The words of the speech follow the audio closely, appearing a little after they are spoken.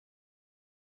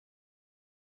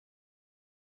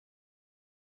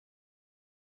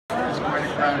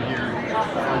quite a crowd here.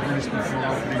 5 minutes before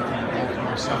opening for the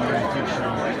Baltimore Summer Antique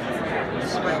Show.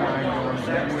 This is my mind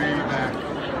goes way back.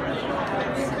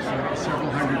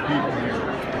 Several hundred people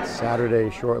here. It's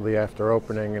Saturday, shortly after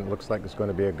opening, and it looks like it's going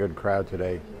to be a good crowd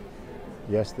today.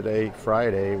 Yesterday,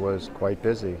 Friday, was quite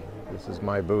busy. This is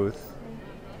my booth,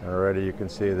 and already you can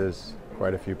see there's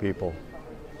quite a few people.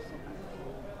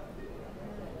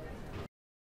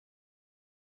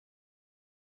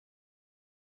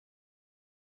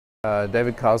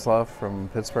 David Kozlov from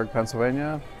Pittsburgh,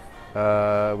 Pennsylvania.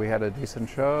 We had a decent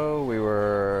show. We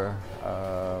were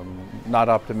not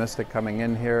optimistic coming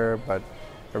in here, but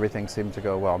everything seemed to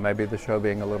go well. Maybe the show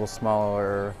being a little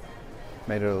smaller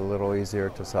made it a little easier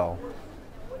to sell.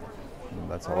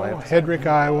 And that's all I have to say. Hedrick,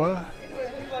 Iowa.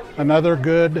 Another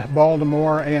good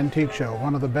Baltimore antique show,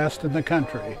 one of the best in the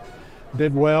country.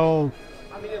 Did well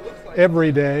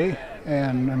every day,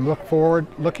 and I'm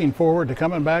looking forward to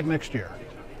coming back next year.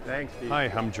 Thanks, Steve. Hi,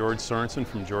 I'm George Sorensen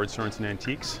from George Sorensen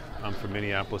Antiques. I'm from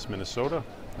Minneapolis, Minnesota.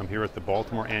 I'm here at the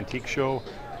Baltimore Antique Show,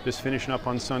 just finishing up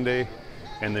on Sunday,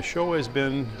 and the show has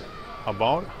been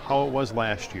about how it was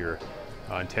last year.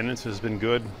 Attendance has been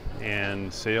good,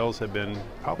 and sales have been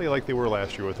probably like they were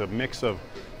last year, with a mix of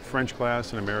French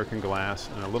glass and American glass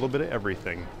and a little bit of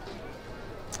everything.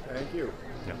 Thank you.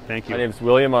 Yeah, thank you. My name is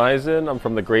William Eisen. I'm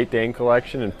from the Great Dane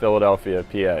Collection in Philadelphia,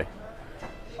 PA.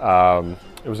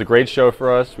 It was a great show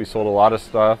for us. We sold a lot of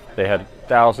stuff. They had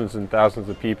thousands and thousands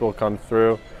of people come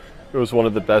through. It was one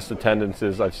of the best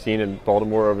attendances I've seen in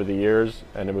Baltimore over the years,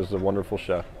 and it was a wonderful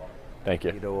show. Thank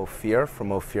you. Guido Ophir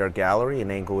from Ophir Gallery in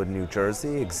Englewood, New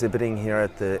Jersey, exhibiting here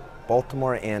at the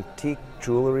Baltimore Antique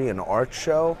Jewelry and Art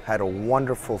Show. Had a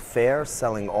wonderful fair,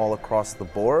 selling all across the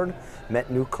board,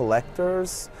 met new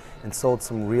collectors, and sold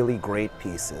some really great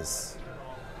pieces.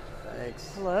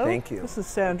 Thanks. Hello. Thank you. This is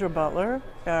Sandra Butler.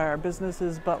 Our business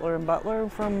is Butler & Butler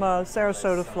from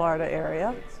Sarasota, Florida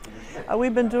area.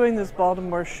 We've been doing this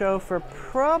Baltimore show for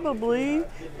probably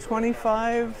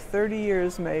 25, 30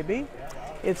 years maybe.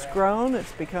 It's grown.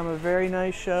 It's become a very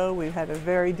nice show. We've had a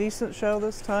very decent show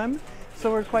this time,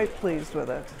 so we're quite pleased with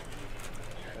it.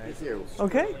 Thank you.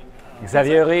 Okay.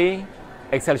 Xavier,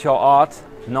 Excelsior Art,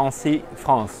 Nancy,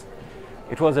 France.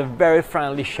 It was a very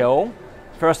friendly show.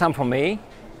 First time for me.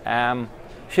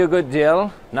 Feel good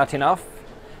deal, not enough,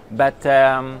 but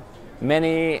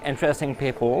many interesting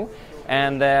people,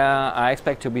 and I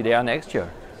expect to be there next year.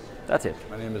 That's it.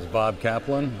 My name is Bob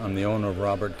Kaplan. I'm the owner of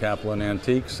Robert Kaplan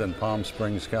Antiques in Palm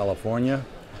Springs, California.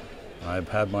 I've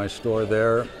had my store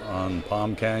there on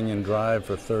Palm Canyon Drive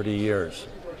for 30 years.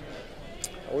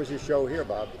 What was your show here,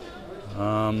 Bob?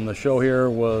 The show here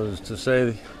was, to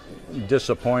say,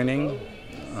 disappointing.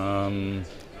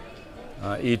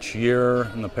 Each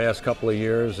year in the past couple of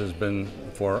years has been,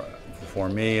 for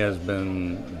me, has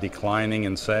been declining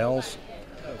in sales.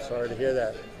 I'm sorry to hear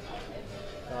that.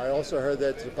 I also heard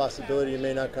that there's a possibility you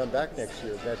may not come back next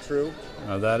year. Is that true?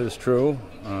 That is true.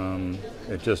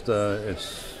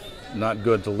 It's not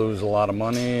good to lose a lot of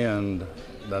money, and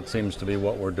that seems to be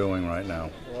what we're doing right now.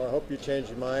 Well, I hope you change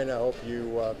your mind. I hope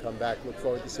you come back. Look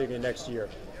forward to seeing you next year.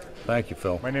 Thank you,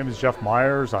 Phil. My name is Jeff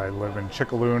Myers. I live in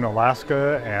Chickaloon,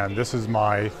 Alaska, and this is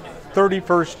my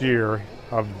 31st year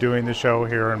of doing the show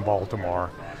here in Baltimore.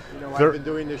 You know, I've been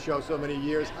doing this show so many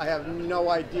years, I have no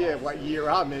idea what year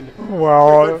I'm in.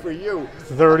 Well, good for you.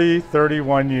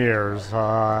 31 years,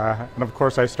 and of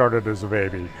course I started as a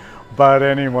baby. But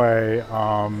anyway,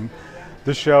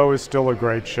 the show is still a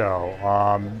great show.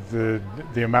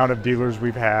 The amount of dealers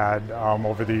we've had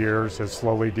over the years has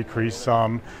slowly decreased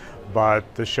some,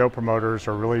 but the show promoters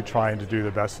are really trying to do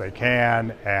the best they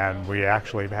can, and we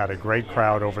actually have had a great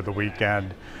crowd over the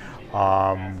weekend.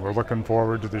 We're looking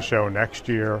forward to the show next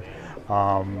year,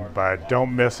 but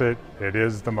don't miss it. It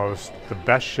is the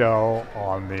best show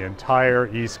on the entire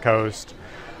East Coast,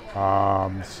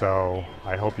 so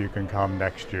I hope you can come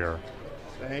next year.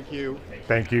 Thank you.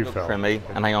 Thank you, Phil.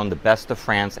 And I own the Best of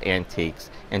France Antiques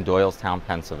in Doylestown,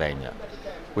 Pennsylvania.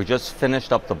 We just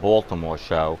finished up the Baltimore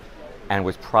show, and it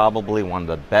was probably one of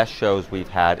the best shows we've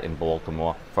had in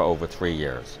Baltimore for over 3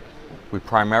 years. We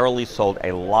primarily sold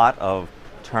a lot of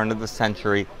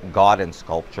turn-of-the-century garden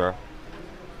sculpture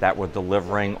that we're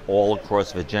delivering all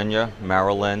across Virginia,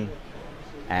 Maryland,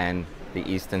 and the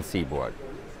Eastern Seaboard.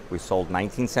 We sold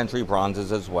 19th century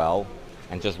bronzes as well,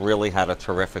 and just really had a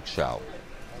terrific show.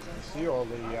 I see all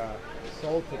the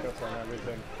sold pickups on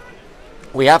everything.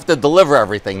 We have to deliver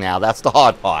everything now. That's the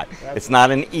hard part. It's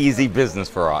not an easy business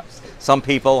for us. Some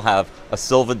people have a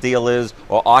silver dealers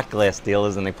or art glass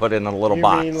dealers and they put it in a little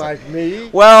box. You mean like me?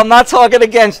 Well, I'm not talking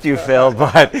against you, Phil,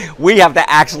 but we have to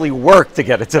actually work to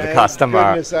get it to the Thank customer.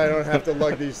 goodness I don't have to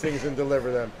lug these things and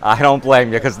deliver them. I don't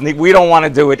blame you because we don't want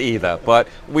to do it either. But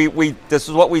this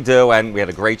is what we do, and we had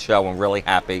a great show. I'm really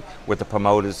happy with the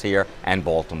promoters here and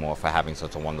Baltimore for having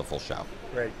such a wonderful show.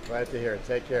 Great, glad to hear it.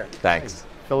 Take care. Thanks.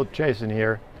 Philip Chasen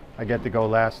here. I get to go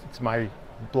last. It's my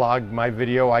blog, my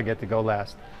video. I get to go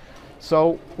last.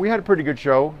 So we had a pretty good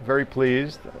show. Very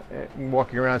pleased.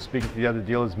 Walking around speaking to the other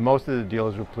dealers, most of the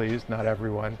dealers were pleased. Not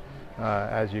everyone,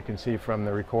 as you can see from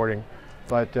the recording.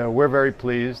 But we're very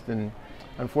pleased. And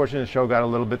unfortunately, the show got a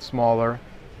little bit smaller.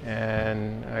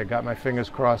 And I got my fingers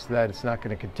crossed that it's not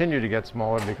going to continue to get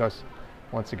smaller, because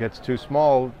once it gets too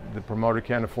small, the promoter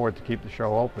can't afford to keep the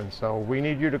show open. So we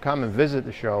need you to come and visit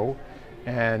the show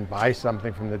and buy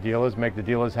something from the dealers, make the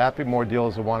dealers happy. More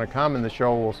dealers will want to come, and the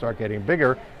show will start getting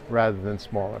bigger rather than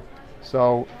smaller.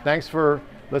 So thanks for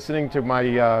listening to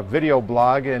my video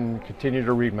blog, and continue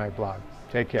to read my blog.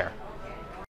 Take care.